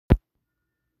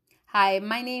Hi,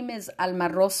 my name is Alma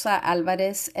Rosa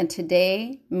Alvarez, and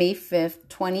today, May 5th,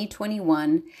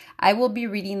 2021, I will be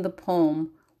reading the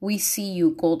poem We See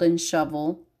You, Golden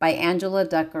Shovel by Angela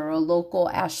Decker, a local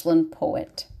Ashland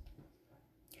poet.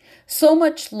 So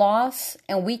much loss,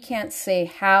 and we can't say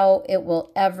how it will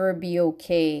ever be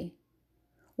okay.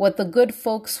 What the good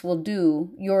folks will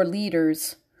do, your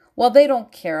leaders, well, they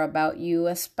don't care about you,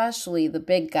 especially the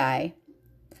big guy.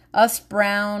 Us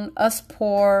brown, us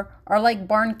poor, are like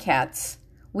barn cats.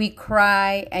 We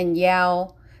cry and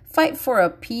yell, fight for a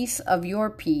piece of your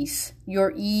peace,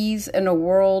 your ease in a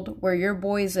world where your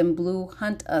boys in blue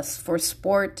hunt us for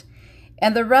sport,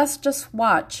 and the rest just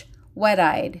watch,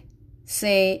 wet-eyed.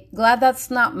 Say, glad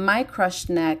that's not my crushed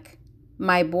neck,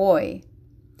 my boy.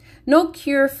 No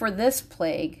cure for this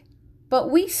plague, but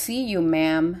we see you,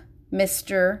 ma'am,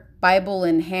 Mr. Bible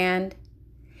in hand.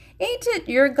 Ain't it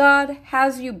your God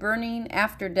has you burning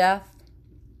after death?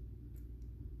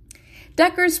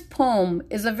 Decker's poem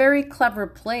is a very clever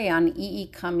play on E. E.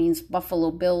 Cummings'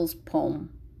 Buffalo Bill's poem.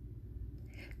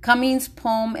 Cummings'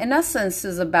 poem, in essence,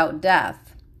 is about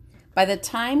death. By the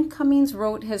time Cummings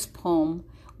wrote his poem,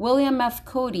 William F.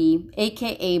 Cody,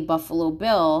 a.k.a. Buffalo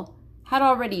Bill, had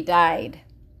already died.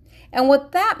 And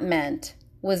what that meant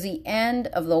was the end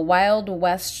of the Wild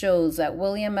West shows that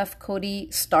William F. Cody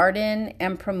starred in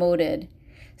and promoted,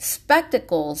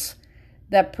 spectacles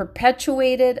that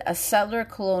perpetuated a settler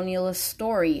colonialist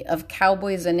story of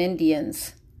cowboys and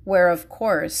Indians, where, of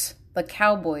course, the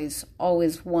cowboys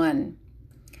always won.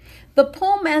 The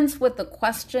poem ends with a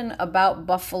question about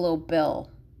Buffalo Bill.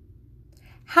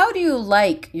 How do you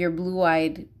like your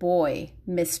blue-eyed boy,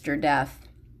 Mr. Death?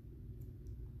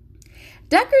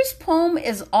 Decker's poem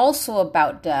is also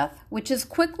about death, which is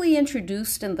quickly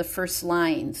introduced in the first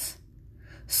lines.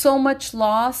 So much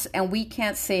loss, and we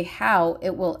can't say how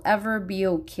it will ever be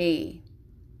okay.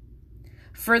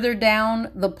 Further down,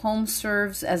 the poem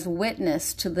serves as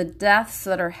witness to the deaths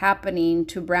that are happening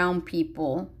to brown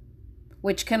people,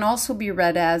 which can also be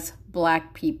read as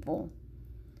black people,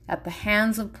 at the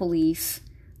hands of police,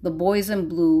 the boys in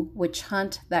blue, which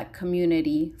hunt that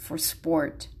community for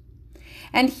sport.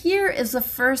 And here is the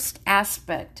first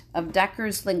aspect of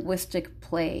Decker's linguistic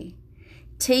play,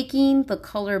 taking the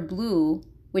color blue,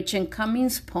 which in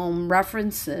Cummings' poem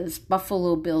references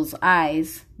Buffalo Bill's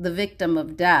eyes, the victim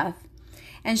of death,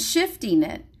 and shifting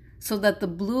it so that the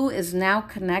blue is now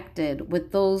connected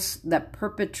with those that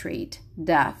perpetrate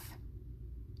death,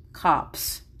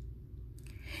 cops.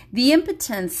 The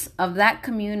impotence of that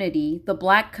community, the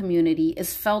black community,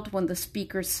 is felt when the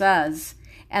speaker says,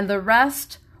 and the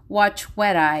rest watch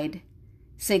wet-eyed,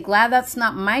 say, glad that's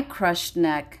not my crushed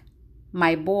neck,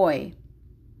 my boy.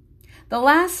 The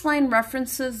last line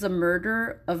references the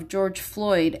murder of George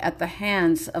Floyd at the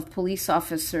hands of police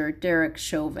officer Derek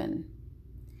Chauvin.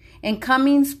 In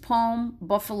Cummings' poem,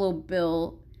 Buffalo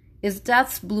Bill is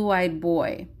Death's blue-eyed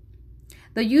boy.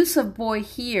 The use of boy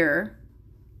here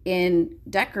in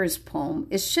Decker's poem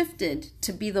is shifted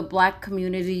to be the black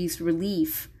community's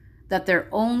relief that their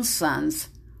own sons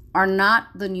are not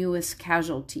the newest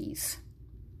casualties.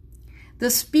 The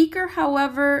speaker,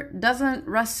 however, doesn't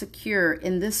rest secure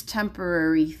in this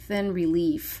temporary thin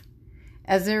relief,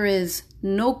 as there is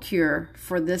no cure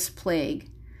for this plague,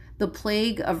 the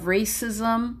plague of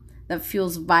racism that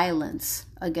fuels violence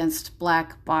against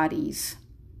black bodies.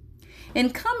 In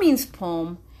Cummings'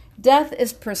 poem, death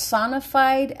is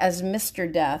personified as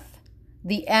Mr. Death.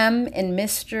 The M in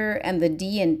Mr. and the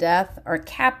D in death are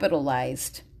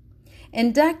capitalized.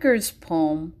 In Decker's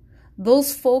poem,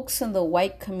 those folks in the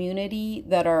white community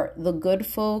that are the good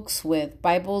folks with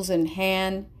Bibles in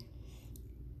hand,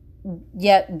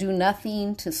 yet do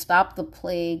nothing to stop the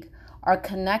plague, are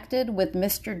connected with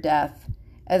Mr. Death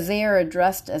as they are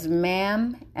addressed as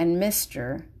ma'am and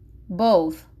Mr.,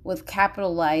 both with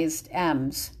capitalized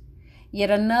M's.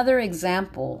 Yet another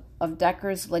example of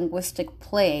Decker's linguistic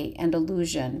play and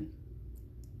illusion.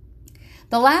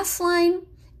 The last line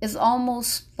is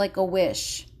almost like a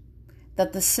wish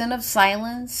that the sin of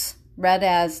silence, read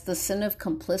as the sin of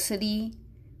complicity,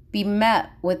 be met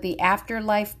with the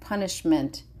afterlife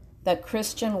punishment that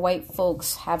Christian white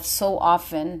folks have so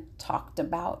often talked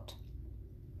about.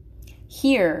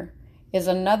 Here is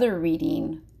another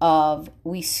reading of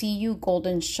We See You,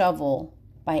 Golden Shovel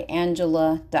by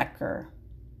Angela Decker.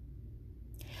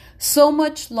 So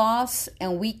much loss,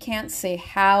 and we can't say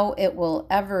how it will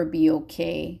ever be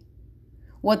okay.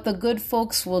 What the good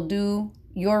folks will do,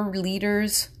 your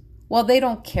leaders, well, they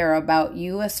don't care about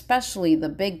you, especially the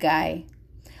big guy.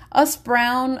 Us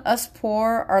brown, us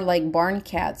poor are like barn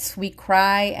cats. We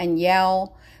cry and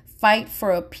yell, fight for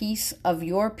a piece of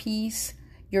your peace,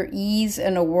 your ease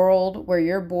in a world where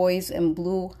your boys in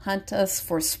blue hunt us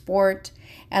for sport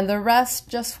and the rest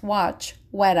just watch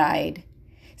wet-eyed.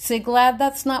 Say glad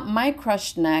that's not my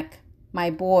crushed neck,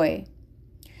 my boy.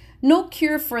 No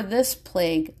cure for this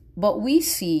plague, but we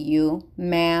see you,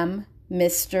 ma'am,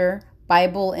 mister,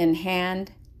 Bible in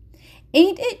hand.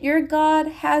 Ain't it your God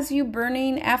has you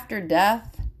burning after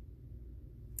death?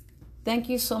 Thank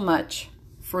you so much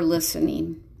for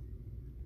listening.